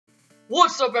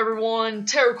What's up, everyone?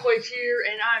 Terrorquake here,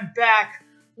 and I'm back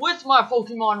with my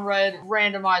Pokemon Red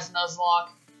Randomized Nuzlocke.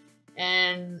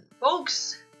 And,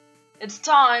 folks, it's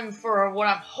time for what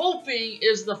I'm hoping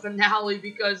is the finale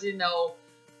because, you know,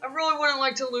 I really wouldn't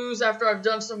like to lose after I've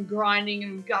done some grinding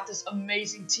and we've got this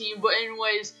amazing team. But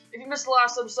anyways, if you missed the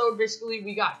last episode, basically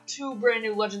we got two brand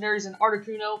new legendaries in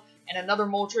Articuno and another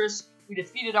Moltres. We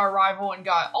defeated our rival and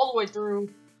got all the way through,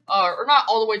 or not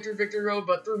all the way through Victory Road,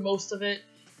 but through most of it.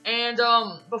 And,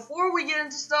 before we get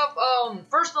into stuff,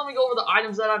 first let me go over the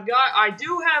items that I've got. I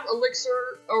do have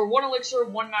one Elixir,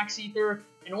 one Max Ether,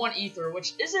 and one Ether,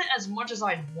 which isn't as much as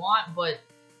I'd want, but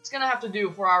it's gonna have to do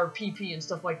for our PP and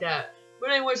stuff like that. But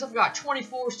anyways, I've got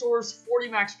 24 swords, 40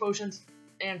 Max Potions,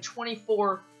 and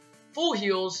 24 full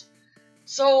heals,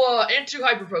 so, and 2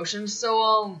 Hyper Potions,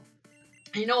 so,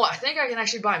 you know what, I think I can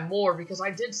actually buy more, because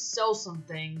I did sell some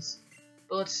things.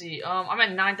 But let's see, I'm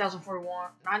at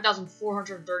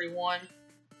 9,431.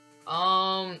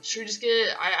 Should we just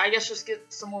get, I guess just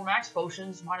get some more max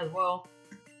potions, might as well.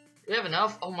 Do we have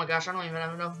enough? Oh my gosh, I don't even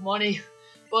have enough money.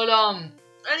 But,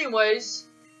 anyways,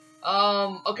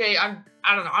 okay, I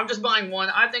don't know, I'm just buying one.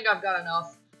 I think I've got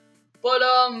enough. But,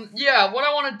 yeah, what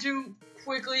I want to do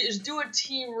quickly is do a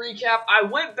team recap. I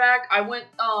went back,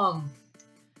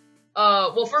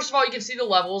 well, first of all, you can see the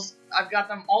levels. I've got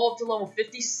them all up to level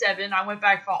 57. I went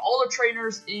back, fought all the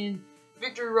trainers in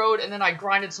Victory Road, and then I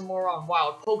grinded some more on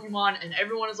Wild Pokemon, and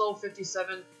everyone is level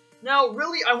 57. Now,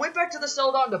 really, I went back to the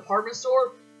Celadon department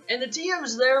store, and the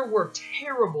TMs there were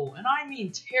terrible, and I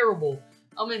mean terrible.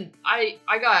 I mean, I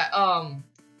got,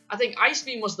 I think Ice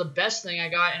Beam was the best thing I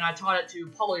got, and I taught it to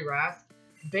Poliwrath.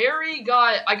 Berry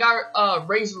I got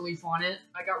Razor Leaf on it.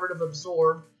 I got rid of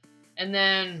Absorb, and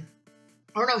then...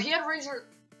 Oh no, he had Razor...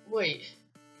 Wait.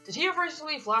 Did he have Razor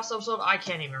Leaf last episode? I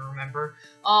can't even remember.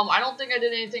 I don't think I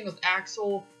did anything with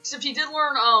Axel. Except he did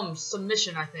learn,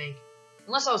 Submission, I think.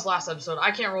 Unless that was last episode.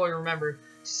 I can't really remember.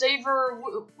 Saver...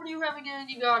 What do you have again?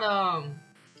 You got,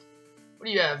 What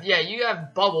do you have? Yeah, you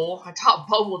have Bubble. I taught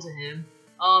Bubble to him.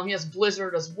 He has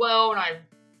Blizzard as well. And I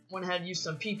went ahead and used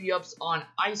some PP ups on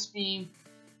Ice Beam.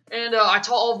 And, I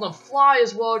taught all of them Fly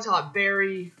as well. I taught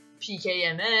Berry...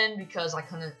 PKMN because I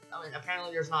couldn't, I mean,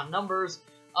 apparently there's not numbers.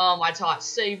 I taught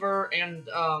Saver and,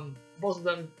 both of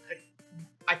them,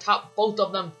 I taught both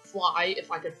of them Fly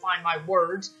if I could find my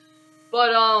words.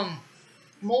 But,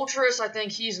 Moltres, I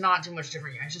think he's not too much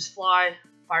different. It's just Fly,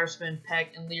 Fire Spin,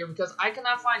 Peck, and Leer because I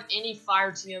cannot find any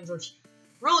Fire TMs, which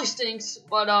really stinks,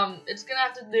 but, it's gonna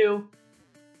have to do.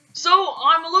 So,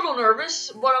 I'm a little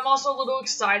nervous, but I'm also a little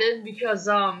excited because,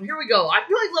 here we go. I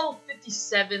feel like level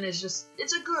 57 is just,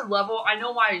 it's a good level. I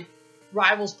know my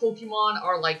rivals' Pokemon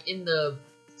are, like, in the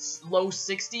low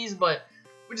 60s, but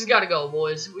we just gotta go,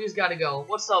 boys. We just gotta go.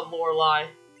 What's up, Lorelei?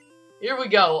 Here we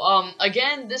go.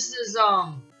 Again, this is,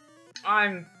 I'm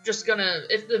just gonna,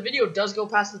 if the video does go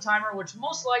past the timer, which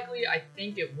most likely I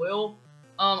think it will,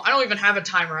 I don't even have a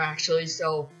timer, actually,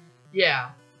 so, yeah.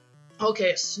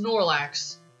 Okay,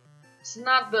 Snorlax. It's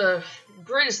not the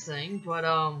greatest thing, but,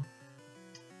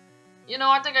 you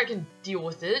know, I think I can deal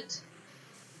with it.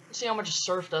 Let's see how much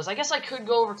Surf does. I guess I could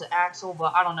go over to Axel,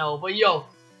 but I don't know. But, yo,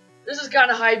 this is kind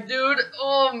of hype, dude.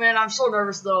 Oh, man, I'm so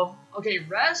nervous, though. Okay,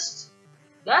 Rest.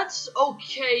 That's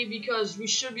okay, because we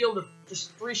should be able to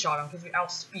just 3-shot him, because we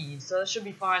outspeed, so that should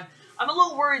be fine. I'm a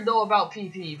little worried, though, about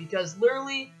PP, because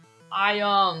literally, I,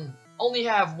 only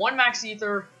have 1 Max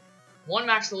Ether, 1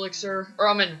 Max Elixir, or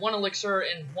I mean 1 Elixir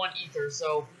and 1 Ether,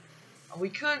 so we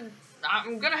could,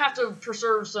 I'm gonna have to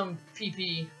preserve some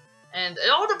PP, and it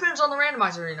all depends on the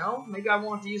randomizer, you know, maybe I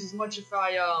won't have to use as much if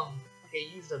I, okay,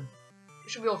 use the, you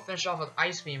should be able to finish off with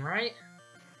Ice Beam, right?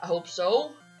 I hope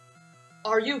so.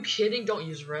 Are you kidding? Don't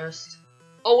use Rest.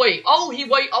 Oh wait, oh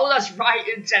that's right,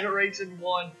 in Generation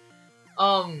 1,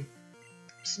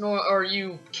 or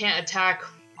you can't attack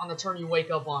on the turn you wake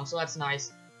up on, so that's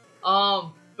nice.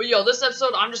 But yo, this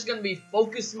episode, I'm just gonna be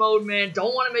focus mode, man.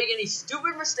 Don't want to make any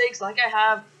stupid mistakes like I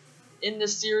have in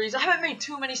this series. I haven't made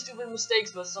too many stupid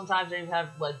mistakes, but sometimes they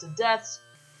have led to deaths,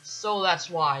 so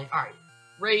that's why. Alright,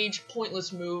 Rage,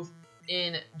 pointless move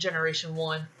in Generation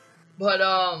 1. But,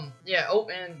 yeah, oh,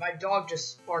 and my dog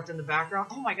just barked in the background.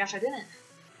 Oh my gosh, I didn't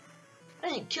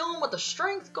kill him with the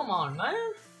strength? Come on,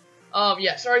 man.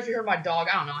 Yeah, sorry if you heard my dog.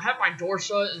 I don't know, I have my door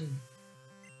shut, and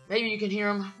maybe you can hear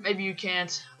him, maybe you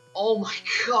can't. Oh my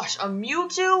gosh, a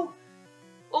Mewtwo?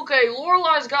 Okay,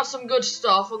 Lorelei's got some good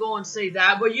stuff, I'll go and say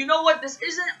that, but you know what, this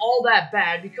isn't all that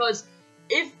bad, because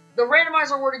if the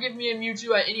randomizer were to give me a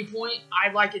Mewtwo at any point,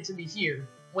 I'd like it to be here,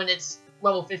 when it's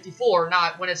level 54,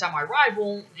 not when it's at my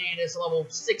rival, and it's level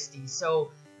 60,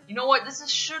 so, you know what, this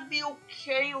should be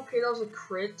okay. Okay, that was a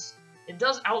crit. It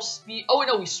does outspeed. Oh, wait,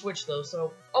 no, we switched those.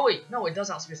 So, oh, wait, no, it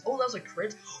does outspeed us. Oh, that was a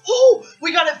crit. Oh,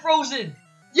 we got it frozen.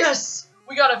 Yes,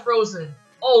 we got it frozen.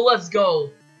 Oh, let's go.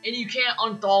 And you can't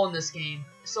unthaw in this game.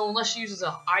 So, unless she uses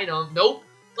an item. Nope.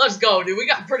 Let's go, dude. We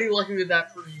got pretty lucky with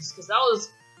that freeze. Because that was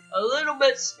a little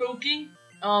bit spooky.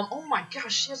 Oh my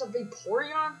gosh, she has a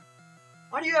Vaporeon?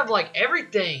 Why do you have, like,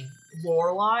 everything,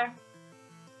 Lorelei?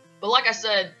 But like I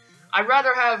said, I'd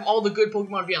rather have all the good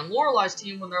Pokemon be on Lorelei's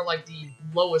team when they're, like, the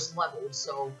lowest levels.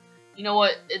 So, you know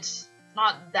what? It's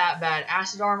not that bad.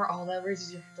 Acid Armor. Oh, that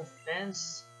raises your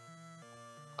defense.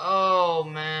 Oh,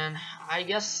 man. I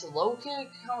guess Slow Kick?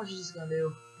 How much is this gonna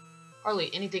do? Hardly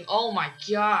anything. Oh, my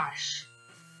gosh.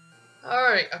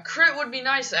 Alright, a crit would be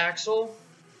nice, Axel.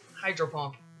 Hydro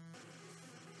Pump.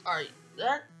 Alright,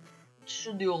 that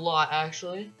should do a lot,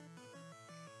 actually.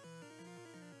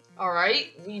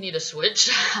 Alright, we need a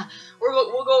switch.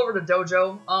 We'll go over to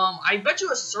Dojo. I bet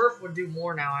you a Surf would do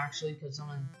more now, actually, because I'm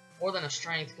in more than a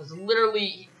Strength, because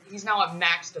literally, he's now at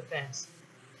max defense.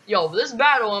 Yo, this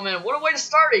battle, I mean, what a way to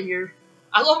start it here.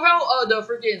 I love how the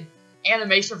freaking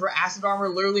animation for Acid Armor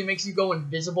literally makes you go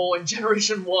invisible in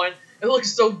Generation 1. It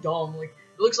looks so dumb. Like,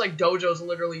 it looks like Dojo's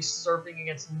literally surfing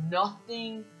against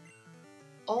nothing.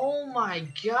 Oh my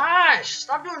gosh,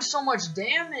 stop doing so much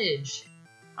damage.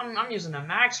 I'm using a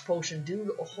max potion,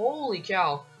 dude. Holy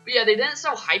cow. But yeah, they didn't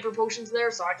sell hyper potions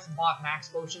there, so I just bought max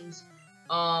potions.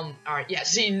 Alright, yeah,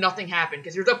 see, nothing happened,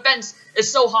 because your defense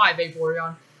is so high,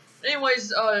 Vaporeon.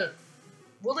 Anyways,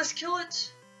 will this kill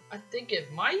it? I think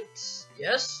it might.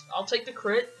 Yes, I'll take the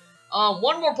crit.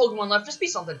 One more Pokemon left, just be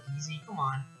something easy, come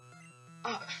on.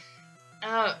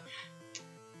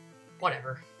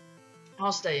 Whatever.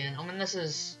 I'll stay in. I mean, this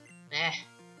is,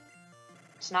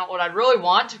 it's not what I'd really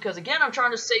want, because again, I'm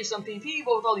trying to save some PP,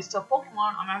 but with all these tough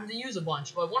Pokemon, I'm having to use a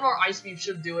bunch. But one more Ice Beam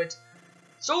should do it.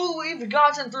 So we've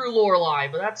gotten through Lorelei,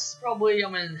 but that's probably, I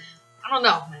mean, I don't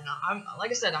know, man.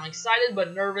 Like I said, I'm excited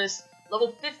but nervous.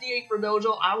 Level 58 for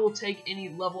Dojo. I will take any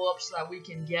level ups that we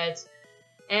can get.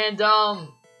 And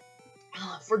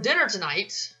for dinner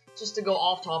tonight, just to go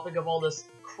off topic of all this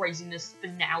craziness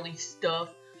finale stuff.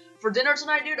 For dinner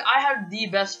tonight, dude, I had the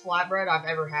best flatbread I've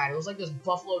ever had. It was like this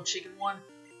buffalo chicken one.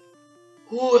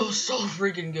 Ooh, it was so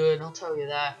freaking good. I'll tell you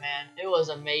that, man. It was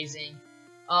amazing.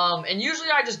 And usually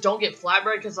I just don't get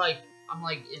flatbread because, like, I'm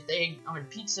in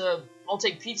pizza. I'll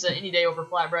take pizza any day over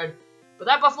flatbread. But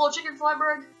that buffalo chicken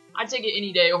flatbread, I'd take it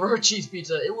any day over a cheese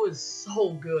pizza. It was so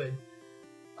good.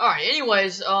 Alright,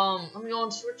 anyways, let me go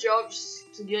and switch up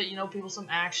just to get, you know, people some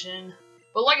action.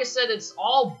 But like I said, it's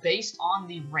all based on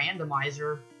the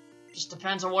randomizer. Just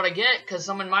depends on what I get, because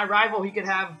some in my rival, he could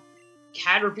have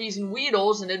Caterpies and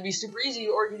Weedles, and it'd be super easy,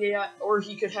 or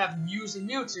he could have Mews and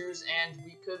Mewtwo's, and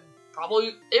we could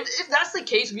probably, if that's the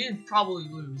case, we'd probably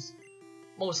lose.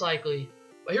 Most likely.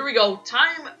 But here we go.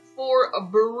 Time for a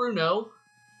Bruno.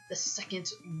 The second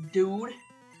dude.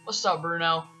 What's up,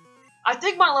 Bruno? I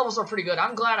think my levels are pretty good.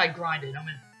 I'm glad I grinded. I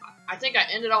mean, I think I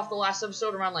ended off the last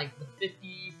episode around, like, the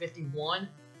 50, 51.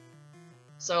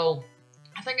 So,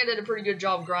 I think I did a pretty good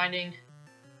job grinding.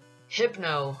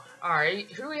 Hypno.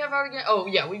 Alright, who do we have out again? Oh,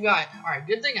 yeah, we got... Alright,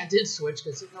 good thing I did switch,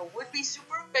 because Hypno would be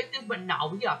super effective, but nah,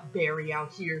 we got Barry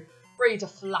out here, ready to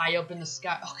fly up in the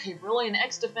sky. Okay, really, an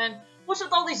X-Defend? What's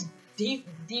with all these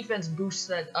defense boosts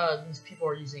that these people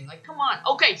are using? Like, come on.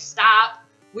 Okay, stop.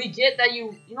 We get that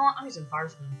you... You know what? I'm using Fire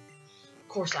Spin. Of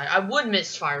course, I would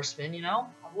miss Fire Spin, you know?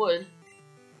 I would.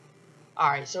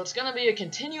 Alright, so it's going to be a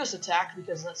continuous attack,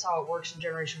 because that's how it works in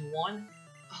Generation 1.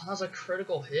 Oh, that was a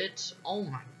critical hit. Oh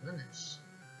my goodness.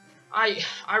 I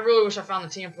really wish I found the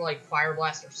team for like Fire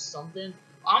Blast or something.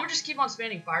 I'm gonna just keep on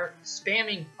spamming Fire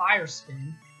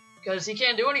Spin because he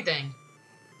can't do anything.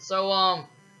 So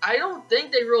I don't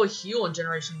think they really heal in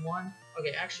Generation 1.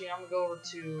 Okay, actually I'm gonna go over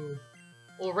to,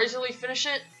 will Razor Leaf finish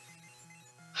it?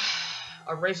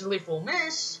 A Razor Leaf will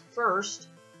miss first.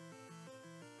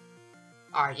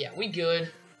 Alright, yeah, we good.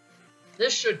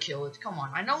 This should kill it. Come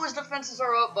on. I know his defenses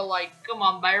are up, but, like, come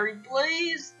on, Barry,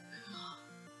 please.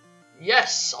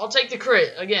 Yes, I'll take the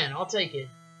crit. Again, I'll take it.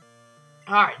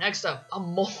 Alright, next up. A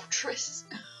Moltres.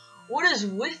 What is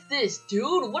with this,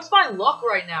 dude? What's my luck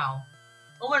right now?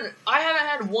 I haven't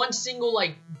had one single,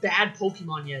 like, bad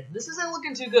Pokemon yet. This isn't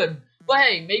looking too good. But,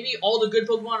 hey, maybe all the good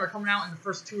Pokemon are coming out in the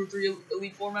first 2 or 3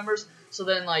 Elite Four members. So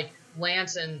then, like,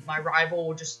 Lance and my rival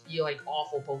will just be, like,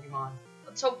 awful Pokemon.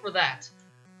 Let's hope for that.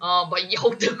 But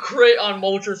yo, the crit on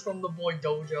Moltres from the boy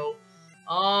Dojo.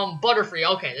 Butterfree.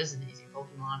 Okay, this is an easy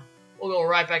Pokemon. We'll go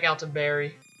right back out to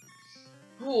Barry.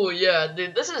 Ooh, yeah,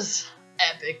 dude, this is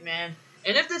epic, man.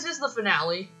 And if this is the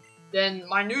finale, then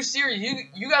my new series,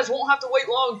 you guys won't have to wait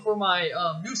long for my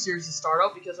new series to start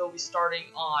up, because it will be starting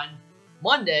on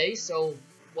Monday, so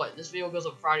what, this video goes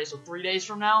up Friday, so 3 days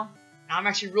from now. And I'm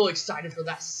actually really excited for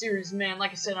that series, man.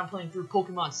 Like I said, I'm playing through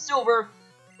Pokemon Silver,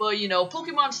 but you know,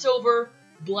 Pokemon Silver,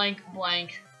 blank,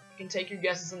 blank. You can take your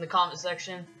guesses in the comment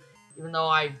section, even though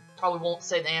I probably won't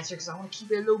say the answer because I want to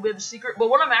keep it a little bit of a secret. But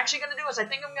what I'm actually going to do is I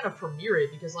think I'm going to premiere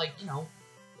it because, like, you know,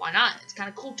 why not? It's kind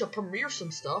of cool to premiere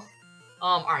some stuff.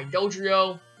 Alright,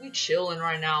 Dodrio, we chilling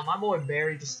right now. My boy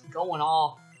Barry just going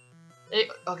off. Hey,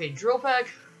 okay, Drill Peck.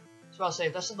 I was about to say,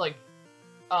 if that's like,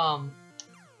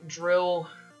 Drill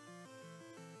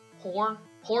Horn?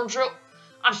 Horn Drill?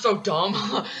 I'm so dumb.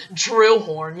 Drill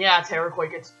Horn. Yeah,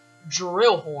 Terraquake, it's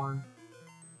Drill Horn.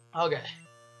 Okay.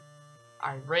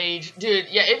 Alright, Rage. Dude,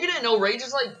 yeah, if you didn't know, Rage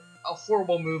is like a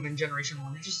horrible move in Generation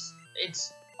 1.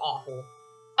 It's awful.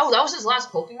 Oh, that was his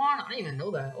last Pokemon? I didn't even know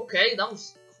that. Okay, that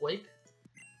was quick.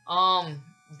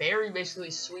 Barry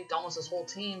basically sweeped almost his whole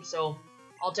team, so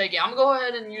I'll take it. I'm gonna go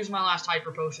ahead and use my last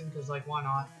Hyper Potion, because, like, why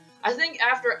not? I think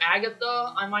after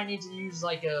Agatha, I might need to use,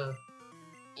 like, at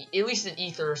least an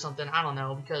Ether or something. I don't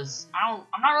know, because I'm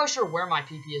not really sure where my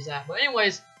PP is at. But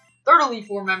anyways, third Elite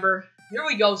Four member. Here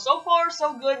we go. So far,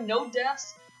 so good. No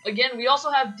deaths. Again, we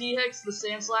also have D-Hex, the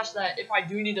Sandslash, that if I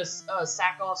do need to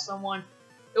sack off someone,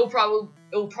 it'll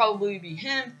probably be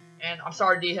him. And I'm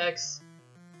sorry, D-Hex,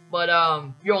 but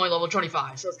you're only level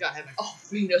 25, so it's got heaven. Oh,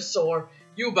 Venusaur,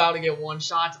 you about to get one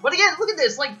shot. But again, look at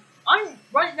this. Like,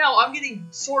 right now I'm getting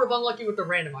sort of unlucky with the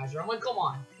randomizer. I'm like, come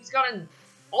on. He's gotten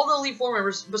all the Elite Four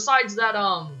members besides that.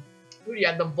 Who do you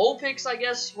have? The Vulpix, I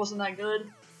guess, wasn't that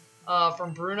good.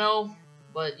 From Bruno,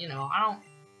 but you know, I don't.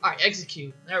 All right,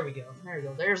 Execute. There we go. There we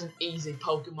go. There's an easy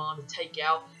Pokemon to take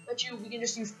out. Bet you we can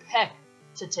just use Peck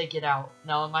to take it out.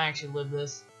 No, it might actually live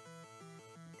this.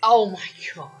 Oh my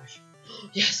gosh.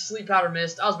 Yes, Sleep Powder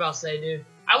missed. I was about to say, dude.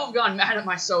 I would have gone mad at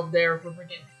myself there for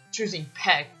freaking choosing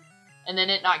Peck and then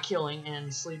it not killing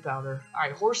and Sleep Powder.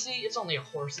 Alright, Horsey. It's only a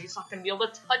Horsey. It's not going to be able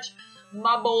to touch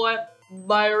my boy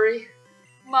Barry.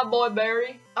 My boy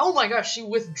Barry. Oh my gosh, she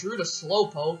withdrew to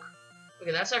Slowpoke.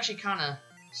 Okay, that's actually kind of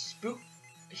spook.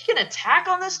 He can attack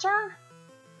on this turn?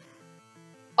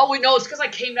 Oh, wait, no, it's because I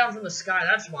came down from the sky.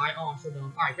 That's why. Oh, I'm so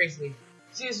dumb. Alright, basically.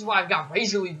 See, this is why I've got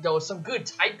Razor Leaf, though. Some good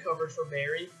type coverage for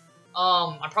Barry.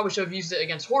 I probably should have used it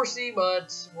against Horsey,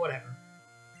 but whatever.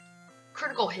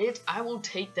 Critical hit, I will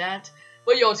take that.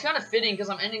 But yo, it's kind of fitting because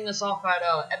I'm ending this off at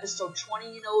episode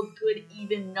 20, you know, a good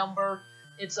even number.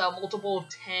 It's a multiple of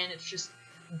 10. It's just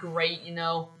great, you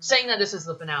know. Saying that this is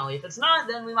the finale. If it's not,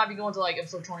 then we might be going to like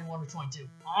episode 21 or 22.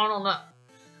 I don't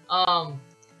know.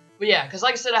 But yeah, because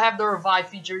like I said, I have the revive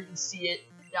feature. You can see it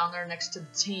down there next to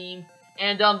the team.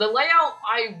 And the layout,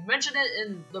 I mentioned it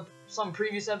in some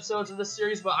previous episodes of this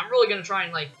series, but I'm really going to try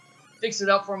and, like, fix it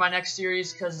up for my next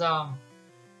series, because, I'm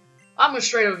going to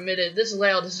straight up admit it, this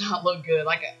layout does not look good.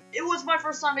 Like, it was my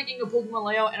first time making a Pokemon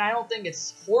layout, and I don't think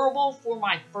it's horrible for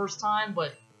my first time,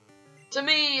 but to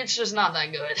me, it's just not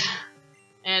that good.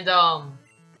 And,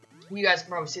 you guys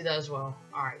can probably see that as well.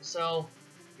 Alright, so,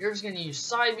 you're just going to use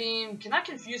Psybeam. Can that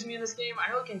confuse me in this game?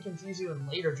 I know it can confuse you in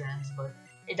later gens, but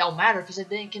it don't matter because it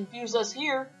didn't confuse us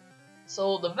here.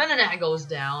 So the Venonat goes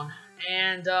down,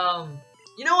 and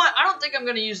you know what? I don't think I'm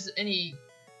gonna use any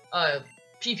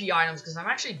PP items because I'm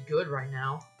actually good right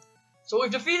now. So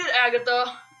we've defeated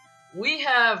Agatha. We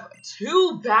have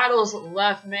 2 battles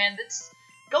left, man. It's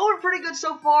going pretty good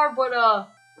so far, but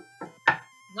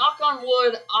knock on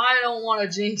wood, I don't want to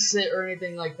jinx it or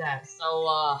anything like that.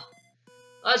 So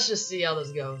let's just see how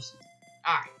this goes.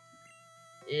 All right,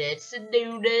 let's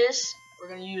do this. We're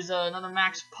going to use another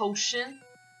max potion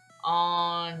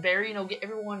on Barry, you know, get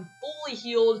everyone fully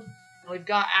healed. And we've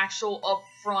got Axel up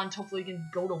front. Hopefully he can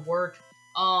go to work.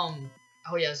 Oh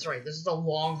yeah, that's right. This is a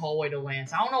long hallway to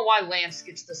Lance. I don't know why Lance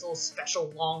gets this little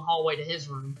special long hallway to his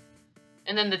room.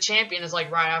 And then the champion is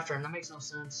like right after him. That makes no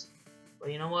sense.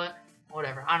 But you know what?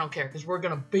 Whatever. I don't care because we're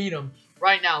going to beat him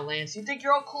right now, Lance. You think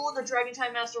you're all cool with the Dragon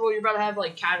Type Master? Well, you're about to have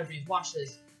like Caterpies. Watch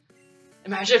this.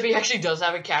 Imagine if he actually does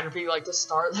have a Caterpie, like, to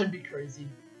start. That'd be crazy.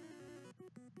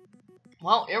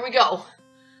 Well, here we go.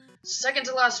 Second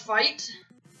to last fight.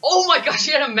 Oh my gosh,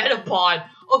 he had a Metapod.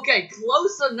 Okay,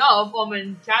 close enough. I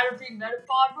mean, Caterpie,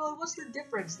 Metapod, really, what's the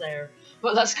difference there?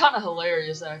 But that's kind of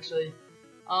hilarious, actually.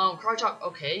 Crytalk,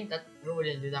 okay, that really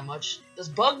didn't do that much. Does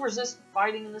Bug resist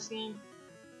fighting in this game?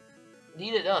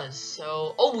 Indeed it does.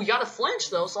 So, oh, we got a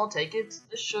flinch, though, so I'll take it.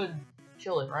 This should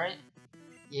kill it, right?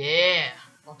 Yeah.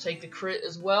 I'll take the crit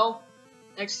as well.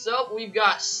 Next up, we've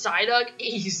got Psyduck.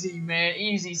 Easy, man.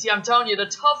 Easy. See, I'm telling you, the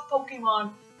tough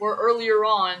Pokemon were earlier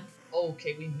on.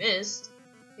 Okay, we missed.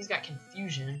 He's got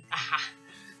Confusion. Aha.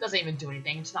 Doesn't even do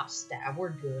anything. It's not stab. We're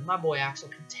good. My boy Axel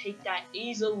can take that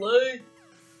easily.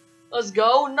 Let's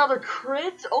go. Another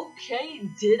crit. Okay,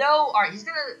 Ditto. Alright, he's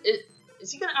gonna...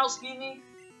 Is he gonna outspeed me?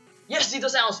 Yes, he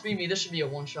does outspeed me. This should be a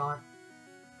one-shot.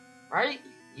 Right?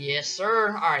 Yes, sir.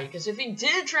 Alright, because if he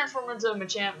did transform into a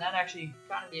Machamp, that'd actually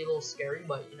kind of be a little scary,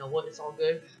 but you know what? It's all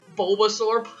good.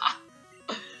 Bulbasaur.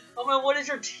 Oh man, what is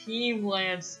your team,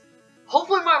 Lance?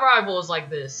 Hopefully my rival is like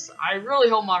this. I really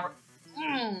hope my...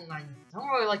 I don't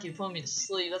really like you putting me to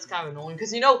sleep. That's kind of annoying,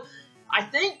 because, you know, I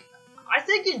think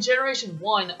in Generation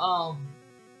 1,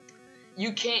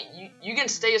 you can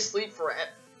stay asleep for...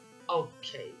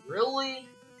 Okay, really?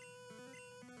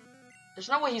 There's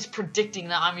no way he's predicting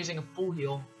that I'm using a full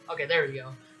heal. Okay, there we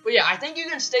go. But yeah, I think you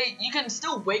can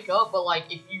still wake up, but like,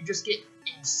 if you just get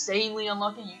insanely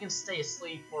unlucky, you can stay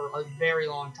asleep for a very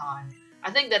long time.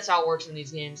 I think that's how it works in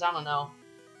these games. I don't know.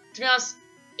 To be honest,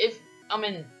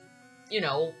 you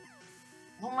know,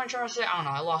 what am I trying to say? I don't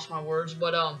know, I lost my words,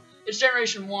 but it's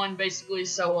Generation 1, basically,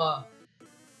 so,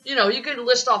 you know, you could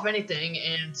list off anything,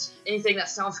 and anything that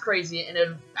sounds crazy, and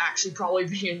it'd actually probably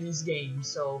be in these games,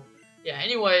 so... Yeah,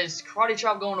 anyways, Karate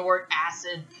Chop going to work.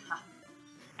 Acid.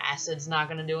 Acid's not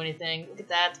going to do anything. Look at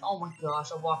that. Oh my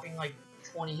gosh, I'm walking like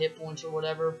 20 hit points or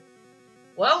whatever.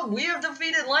 Well, we have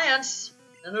defeated Lance.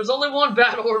 And there's only one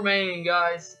battle remaining,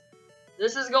 guys.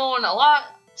 This is going a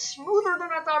lot smoother than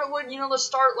I thought it would. You know, the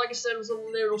start, like I said, was a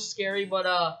little scary. But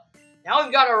now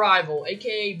we've got a rival,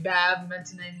 a.k.a. Bab, meant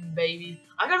to name him Baby.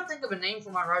 I got to think of a name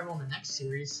for my rival in the next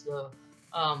series. The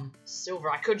Silver.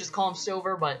 I could just call him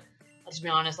Silver, but... Let's be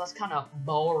honest, that's kind of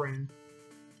boring.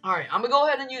 Alright, I'm going to go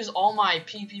ahead and use all my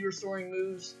PP restoring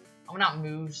moves. Not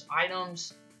moves,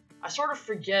 items. I sort of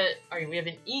forget. Alright, we have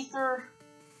an Ether.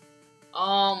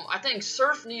 I think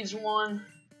Surf needs one.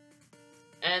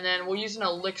 And then we'll use an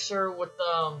Elixir with,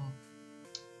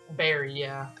 Berry,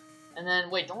 yeah. And then,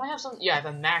 wait, don't I have some? Yeah, I have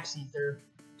a Max Ether.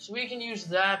 So we can use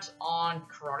that on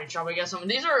Karate Chop, I guess.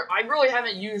 These are, I really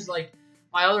haven't used, like,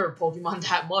 my other Pokemon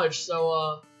that much,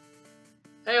 so,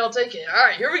 hey, I'll take it.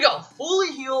 Alright, here we go.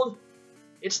 Fully healed.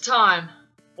 It's time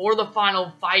for the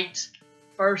final fight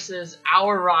versus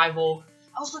our rival.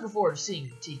 I was looking forward to seeing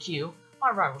you, TQ.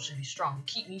 My rival should be strong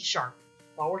to keep me sharp.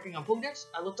 While working on Pokedex,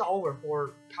 I looked all over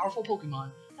for powerful Pokemon.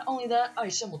 Not only that, I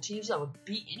assembled teams that would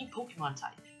beat any Pokemon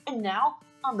type. And now,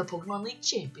 I'm the Pokemon League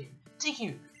champion.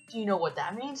 TQ, do you know what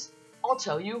that means? I'll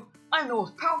tell you. I'm the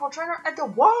most powerful trainer at the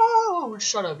world!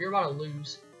 Shut up, you're about to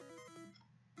lose.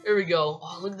 Here we go.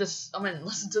 Oh, look at this. I mean,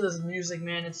 listen to this music,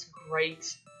 man. It's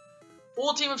great.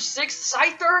 Full team of 6.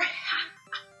 Scyther.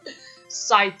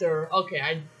 Scyther.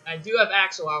 Okay, I do have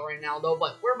Axel out right now, though,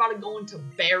 but we're about to go into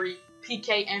Berry.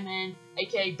 PKMN,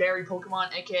 a.k.a. Berry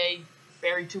Pokemon, a.k.a.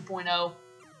 Berry 2.0.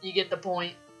 You get the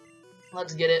point.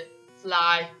 Let's get it.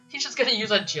 Fly. He's just gonna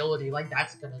use Agility. Like,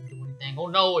 that's gonna do anything. Oh,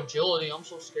 no, Agility. I'm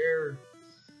so scared.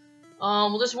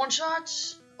 Will this one-shot?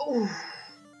 Oh.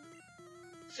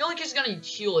 I feel like he's gonna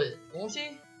heal it, won't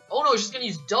he? Oh no, he's just gonna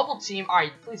use double team.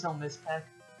 Alright, please don't miss Peck.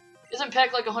 Isn't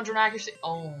Peck like 100 accuracy?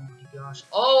 Oh my gosh.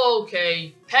 Oh,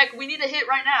 okay. Peck, we need a hit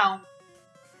right now.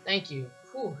 Thank you.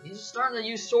 Whew, he's starting to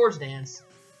use Swords Dance.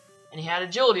 And he had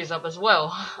Agilities up as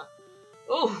well.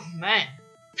 Oh, man.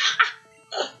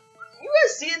 You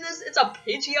guys seeing this? It's a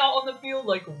Pidgeot on the field?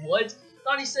 Like, what?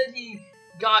 Thought he said he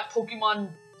got Pokemon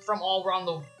from all around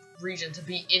the region to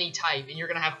beat any type. And you're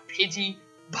gonna have Pidgey?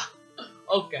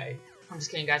 Okay. I'm just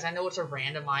kidding, guys. I know it's a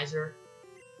randomizer.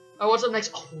 Oh, what's up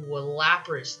next? Oh, a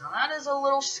Lapras. Now, that is a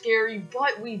little scary,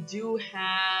 but we do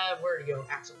have... Where'd it go?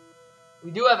 Axel.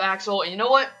 We do have Axel, and you know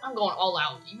what? I'm going all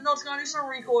out. Even though it's going to do some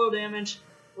recoil damage,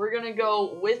 we're going to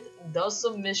go with the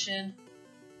submission.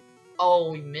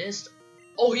 Oh, we missed.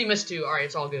 Oh, he missed too. Alright,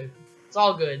 it's all good. It's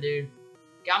all good, dude.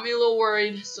 Got me a little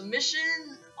worried. Submission,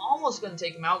 almost going to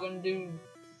take him out. Going to do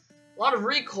a lot of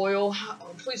recoil.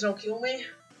 Oh, please don't kill me.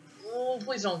 Oh,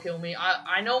 please don't kill me.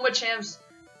 I know Machamp's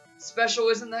special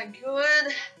isn't that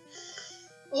good.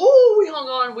 Oh, we hung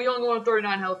on. We hung on with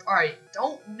 39 health. Alright,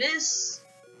 don't miss.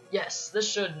 Yes,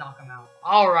 this should knock him out.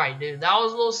 Alright, dude. That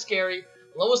was a little scary.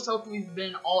 Lowest health we've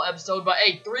been all episode. But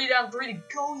hey, 3 down, 3 to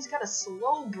go. He's got a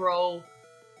slow bro.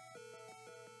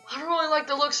 I don't really like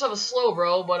the looks of a slow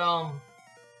bro, but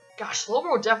gosh,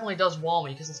 Slowbro definitely does wall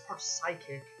me because it's part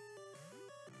Psychic.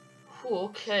 Whew,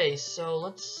 okay, so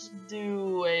let's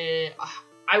do a...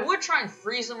 I would try and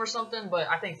freeze him or something, but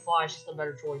I think Fly is just a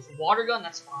better choice. Water Gun,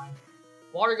 that's fine.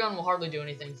 Water Gun will hardly do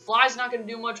anything. Fly's not going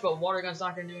to do much, but Water Gun's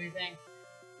not going to do anything.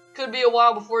 Could be a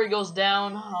while before he goes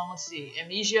down. Let's see.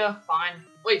 Amnesia, fine.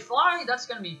 Wait, Fly, that's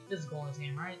going to be physical in this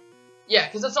game, right? Yeah,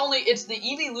 because it's the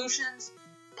evolutions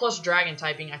plus Dragon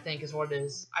typing, I think, is what it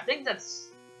is. I think that's...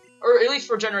 Or at least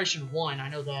for Generation 1, I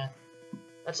know that.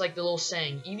 That's like the little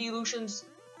saying. Evolutions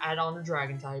add on the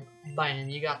dragon type. Bam,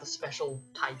 you got the special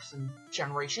types in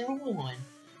Generation 1.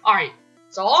 Alright,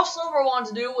 so all Silver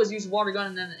wanted to do was use Water Gun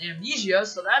and then Amnesia,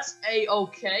 so that's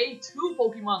A-okay. 2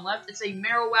 Pokemon left. It's a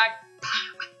Marowak.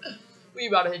 We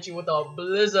about to hit you with a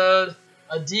Blizzard.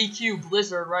 A DQ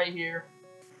Blizzard right here.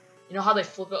 You know how they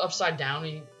flip it upside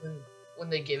down when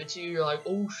they give it to you? You're like,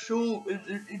 oh shoot,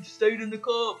 it stayed in the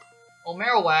cup. Well,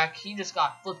 Marowak, he just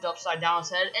got flipped upside down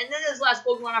his head. And then his last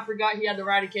Pokemon, I forgot he had to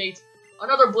Eradicate.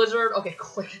 Another Blizzard. Okay,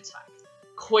 Quick Attack.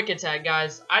 Quick Attack,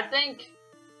 guys. I think,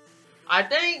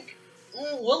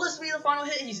 will this be the final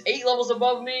hit? He's 8 levels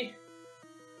above me.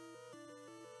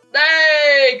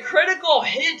 Hey, critical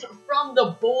hit from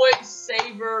the boy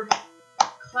Saver.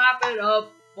 Clap it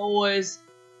up, boys.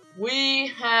 We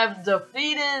have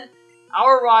defeated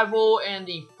our rival in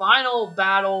the final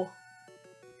battle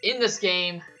in this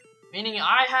game. Meaning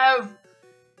I have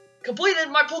completed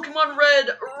my Pokemon Red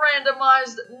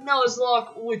Randomized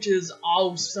Nuzlocke, which is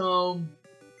awesome.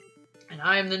 And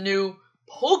I am the new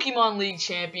Pokemon League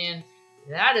champion.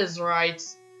 That is right.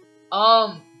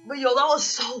 But yo, that was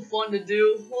so fun to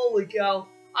do. Holy cow.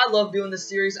 I love doing this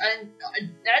series. And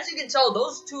as you can tell,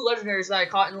 those 2 legendaries that I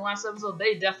caught in the last episode,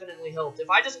 they definitely helped. If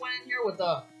I just went in here with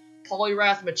a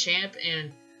Poliwrath Machamp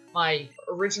and my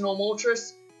original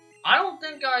Moltres, I don't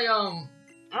think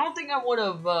I would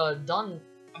have done.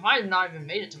 I might have not even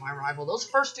made it to my rival. Those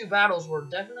first 2 battles were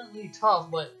definitely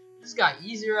tough, but it just got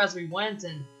easier as we went,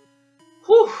 and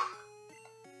whew,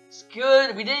 it's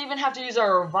good. We didn't even have to use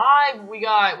our revive. We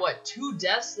got what, 2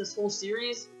 deaths this whole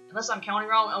series, unless I'm counting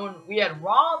wrong. When we had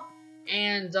Rob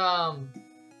and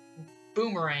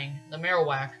Boomerang, the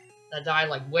Marowak, that died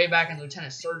like way back in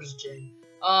Lieutenant Surge's gym.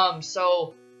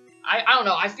 So I don't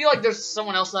know. I feel like there's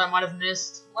someone else that I might have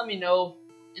missed. Let me know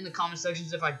in the comment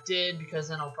sections if I did, because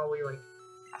then I'll probably like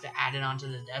have to add it onto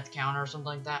the death counter or something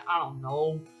like that. I don't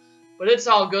know, but it's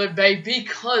all good, babe,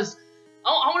 because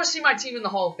I want to see my team in the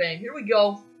Hall of Fame. Here we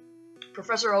go.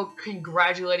 Professor Oak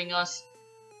congratulating us.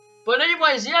 But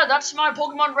anyways, yeah, that's my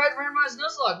Pokemon Red Randomized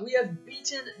Nuzlocke. We have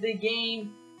beaten the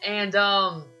game, and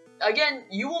again,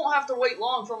 you won't have to wait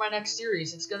long for my next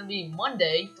series. It's going to be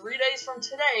Monday, 3 days from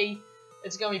today.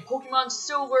 It's going to be Pokemon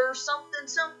Silver, something,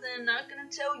 not going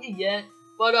to tell you yet.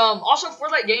 But also for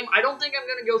that game, I don't think I'm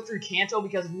going to go through Kanto,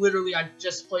 because literally I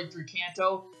just played through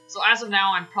Kanto. So as of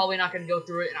now, I'm probably not going to go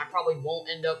through it, and I probably won't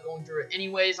end up going through it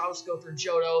anyways. I'll just go through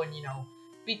Johto and, you know,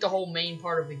 beat the whole main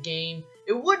part of the game.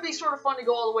 It would be sort of fun to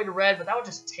go all the way to Red, but that would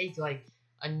just take, like,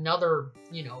 another,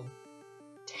 you know,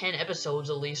 10 episodes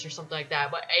at least or something like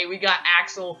that. But hey, we got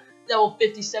Axel, level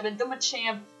 57, the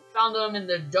Machamp. Found him in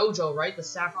the dojo, right? The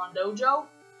Saffron Dojo.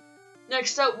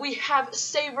 Next up, we have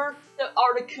Saver, the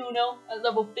Articuno, at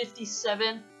level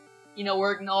 57. You know,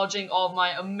 we're acknowledging all of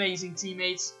my amazing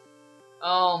teammates.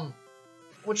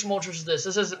 Which Moltres is this?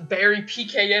 This is Barry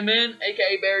PKMN,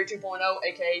 aka Barry 2.0,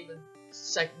 aka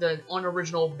the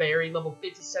unoriginal Barry, level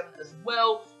 57 as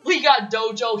well. We got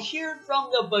Dojo here from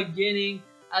the beginning.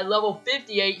 At level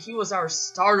 58, he was our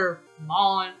starter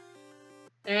Mon.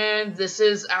 And this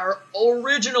is our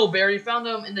original Barry. Found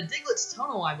him in the Diglett's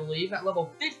Tunnel, I believe, at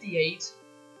level 58.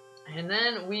 And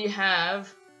then we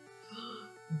have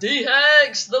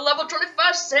D-Hex, the level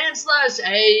 25 Sandslash.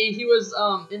 Hey, he was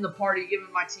in the party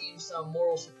giving my team some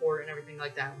moral support and everything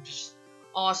like that, which is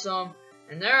awesome.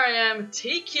 And there I am,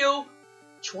 TQ,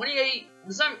 28,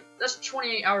 that's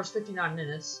 28 hours, 59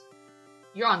 minutes.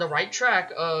 You're on the right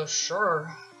track.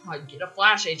 Sure, I get a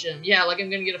Flash HM. Yeah, like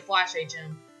I'm gonna get a Flash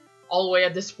HM all the way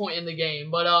at this point in the game.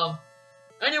 But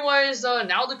anyways,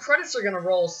 now the credits are gonna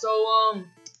roll. So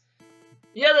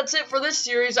yeah, that's it for this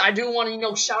series. I do want to, you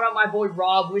know, shout out my boy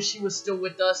Rob. Wish he was still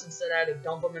with us. Instead, I had to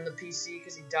dump him in the PC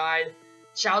because he died.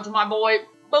 Shout out to my boy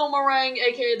Boomerang,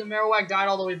 aka the Marowak, died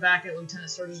all the way back at Lieutenant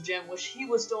Surge's gym. Wish he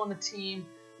was still on the team.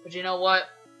 But you know what?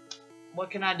 What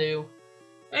can I do?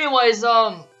 Anyways,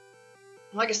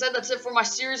 like I said, that's it for my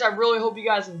series. I really hope you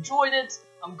guys enjoyed it.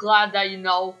 I'm glad that, you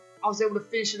know, I was able to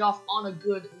finish it off on a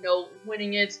good note,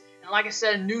 winning it. And like I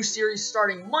said, a new series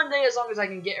starting Monday, as long as I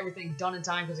can get everything done in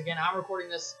time. Because again, I'm recording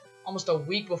this almost a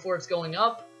week before it's going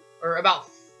up. Or about,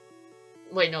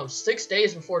 6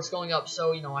 days before it's going up.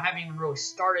 So, you know, I haven't even really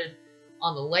started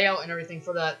on the layout and everything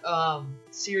for that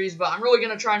series. But I'm really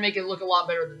going to try and make it look a lot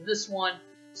better than this one.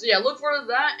 So yeah, look forward to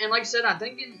that. And like I said, I'm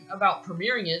thinking about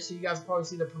premiering it. So you guys will probably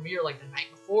see the premiere like the night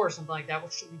before or something like that,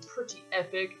 which should be pretty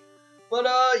epic. But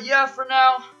yeah, for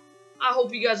now, I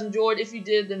hope you guys enjoyed. If you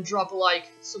did, then drop a like,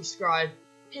 subscribe,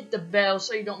 hit the bell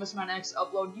so you don't miss my next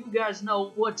upload. You guys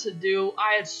know what to do.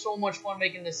 I had so much fun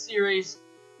making this series.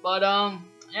 But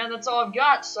yeah, that's all I've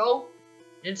got. So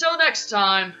until next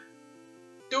time,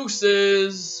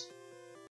 deuces.